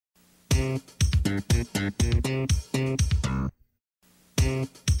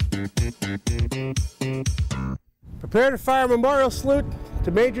Prepare to fire a memorial salute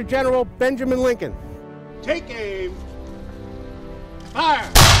to Major General Benjamin Lincoln. Take aim. Fire!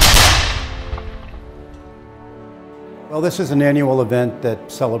 Well, this is an annual event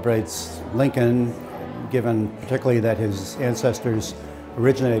that celebrates Lincoln, given particularly that his ancestors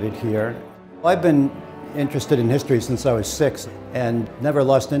originated here. I've been interested in history since I was 6 and never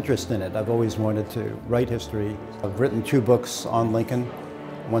lost interest in it. I've always wanted to write history. I've written 2 books on Lincoln.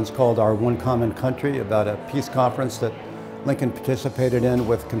 One's called Our One Common Country, about a peace conference that Lincoln participated in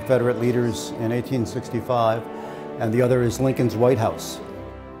with Confederate leaders in 1865, and the other is Lincoln's White House.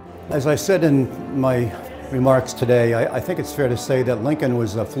 As I said in my remarks today, I think it's fair to say that Lincoln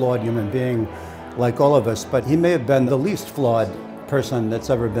was a flawed human being like all of us, but he may have been the least flawed person that's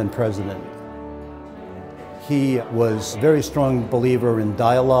ever been president. He was a very strong believer in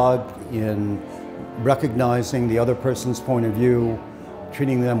dialogue, in recognizing the other person's point of view,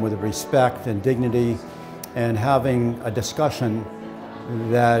 treating them with respect and dignity, and having a discussion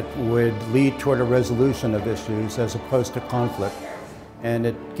that would lead toward a resolution of issues as opposed to conflict. And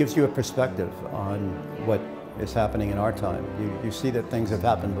it gives you a perspective on what is happening in our time. You see that things have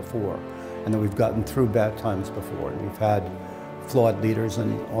happened before, and that we've gotten through bad times before. And we've had flawed leaders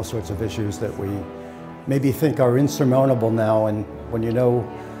and all sorts of issues that we maybe think are insurmountable now. And when you know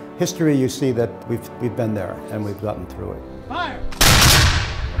history, you see that we've been there and we've gotten through it. Fire!